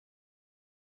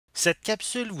Cette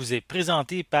capsule vous est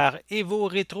présentée par Evo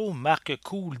Retro, marque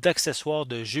cool d'accessoires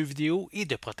de jeux vidéo et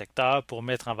de protecteurs pour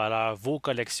mettre en valeur vos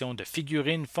collections de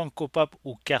figurines Funko Pop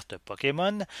ou cartes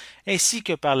Pokémon, ainsi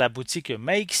que par la boutique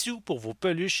Maixu pour vos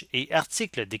peluches et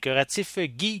articles décoratifs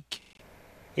geek.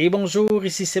 Et bonjour,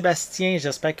 ici Sébastien,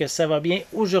 j'espère que ça va bien.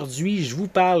 Aujourd'hui, je vous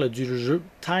parle du jeu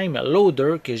Time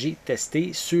Loader que j'ai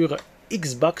testé sur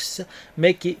Xbox,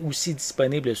 mais qui est aussi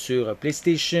disponible sur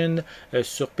PlayStation,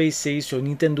 sur PC, sur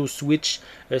Nintendo Switch.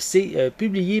 C'est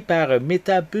publié par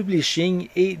Meta Publishing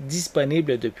et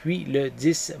disponible depuis le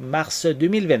 10 mars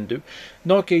 2022.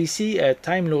 Donc ici,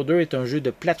 Time Loader est un jeu de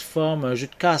plateforme, un jeu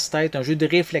de casse-tête, un jeu de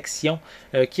réflexion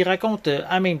qui raconte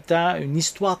en même temps une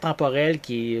histoire temporelle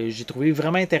qui j'ai trouvé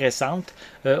vraiment intéressante.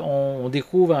 On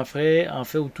découvre en fait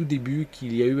au tout début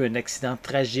qu'il y a eu un accident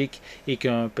tragique et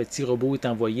qu'un petit robot est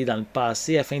envoyé dans le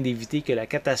passé afin d'éviter que la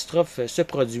catastrophe se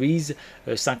produise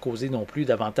sans causer non plus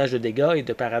davantage de dégâts et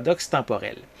de paradoxes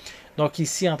temporels. Donc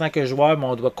ici, en tant que joueur,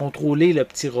 on doit contrôler le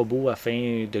petit robot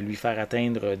afin de lui faire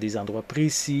atteindre des endroits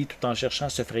précis tout en cherchant à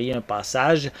se frayer un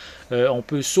passage. On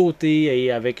peut sauter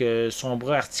et avec son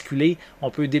bras articulé, on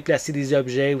peut déplacer des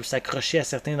objets ou s'accrocher à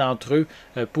certains d'entre eux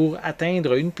pour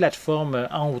atteindre une plateforme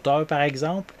en hauteur, par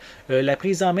exemple. La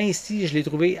prise en main ici, je l'ai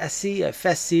trouvé assez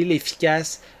facile,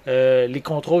 efficace. Les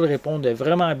contrôles répondent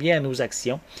vraiment bien à nos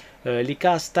actions. Les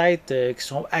casse-têtes qui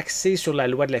sont axés sur la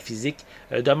loi de la physique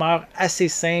demeurent assez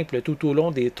simples tout au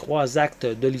long des 3 actes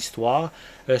de l'histoire,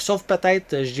 sauf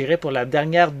peut-être, je dirais, pour la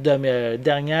dernière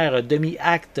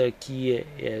demi-acte qui,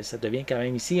 ça devient quand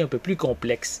même ici un peu plus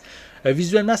complexe.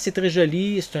 Visuellement, c'est très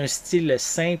joli, c'est un style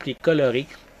simple et coloré.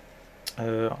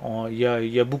 Il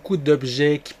y a beaucoup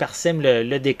d'objets qui parsèment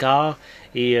le décor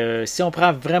et si on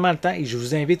prend vraiment le temps, et je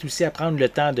vous invite aussi à prendre le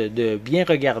temps de bien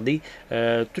regarder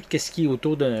tout ce qui est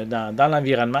autour dans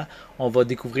l'environnement, on va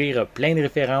découvrir plein de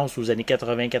références aux années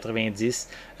 80-90,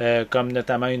 comme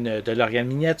notamment une DeLorean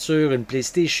miniature, une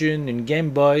PlayStation, une Game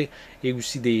Boy et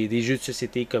aussi des jeux de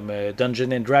société comme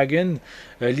Dungeons and Dragons.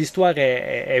 L'histoire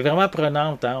est vraiment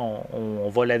prenante, hein? On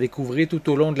va la découvrir tout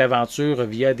au long de l'aventure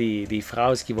via des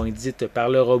phrases qui vont être dites par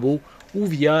le robot ou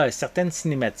via certaines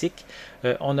cinématiques.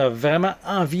 On a vraiment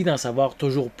envie d'en savoir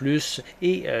toujours plus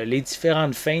et les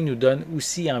différentes fins nous donnent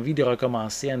aussi envie de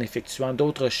recommencer en effectuant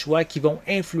d'autres choix qui vont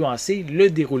influencer le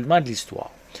déroulement de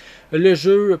l'histoire. Le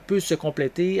jeu peut se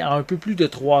compléter en un peu plus de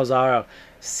 3 heures.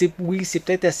 Oui, c'est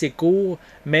peut-être assez court,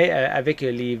 mais avec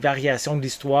les variations de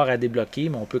l'histoire à débloquer,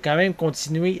 mais on peut quand même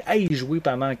continuer à y jouer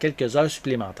pendant quelques heures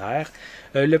supplémentaires.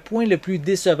 Le point le plus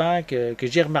décevant que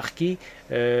j'ai remarqué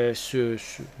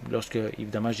lorsque,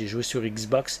 évidemment, j'ai joué sur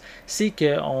Xbox, c'est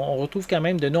qu'on retrouve quand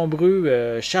même de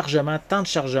nombreux chargements, temps de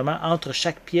chargement entre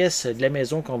chaque pièce de la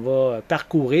maison qu'on va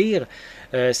parcourir.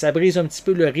 Ça brise un petit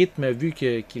peu le rythme vu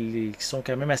qu'ils sont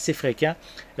quand même assez fréquents.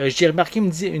 J'ai remarqué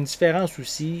une différence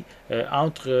aussi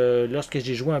entre lorsque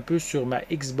j'ai joué un peu sur ma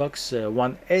Xbox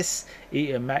One S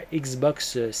et ma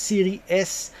Xbox Series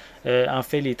S. En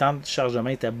fait, les temps de chargement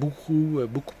étaient beaucoup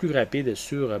plus rapides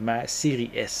sur ma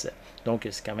Series S. Donc,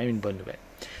 c'est quand même une bonne nouvelle.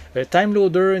 Time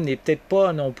Loader n'est peut-être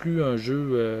pas non plus un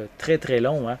jeu très très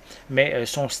long, hein, mais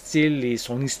son style et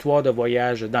son histoire de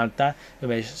voyage dans le temps,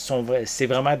 c'est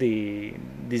vraiment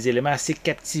des éléments assez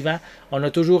captivants. On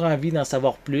a toujours envie d'en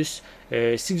savoir plus.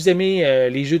 Si vous aimez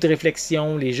les jeux de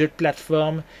réflexion, les jeux de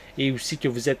plateforme et aussi que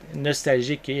vous êtes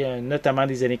nostalgique, notamment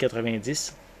des années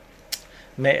 90,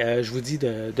 mais je vous dis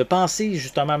de penser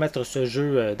justement à mettre ce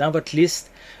jeu dans votre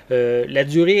liste. La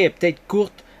durée est peut-être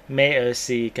courte, mais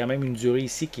c'est quand même une durée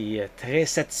ici qui est très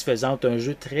satisfaisante, un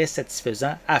jeu très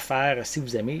satisfaisant à faire si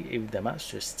vous aimez évidemment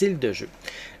ce style de jeu.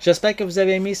 J'espère que vous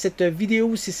avez aimé cette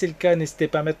vidéo. Si c'est le cas, n'hésitez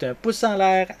pas à mettre un pouce en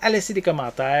l'air, à laisser des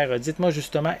commentaires. Dites-moi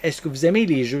justement, est-ce que vous aimez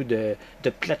les jeux de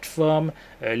plateforme,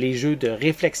 les jeux de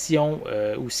réflexion,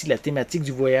 aussi la thématique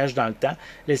du voyage dans le temps.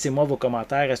 Laissez-moi vos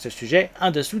commentaires à ce sujet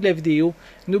en dessous de la vidéo.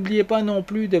 N'oubliez pas non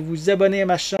plus de vous abonner à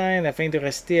ma chaîne afin de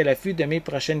rester à l'affût de mes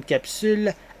prochaines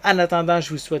capsules. En attendant,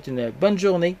 je vous souhaite une bonne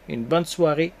journée, une bonne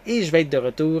soirée et je vais être de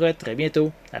retour très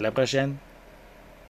bientôt. À la prochaine.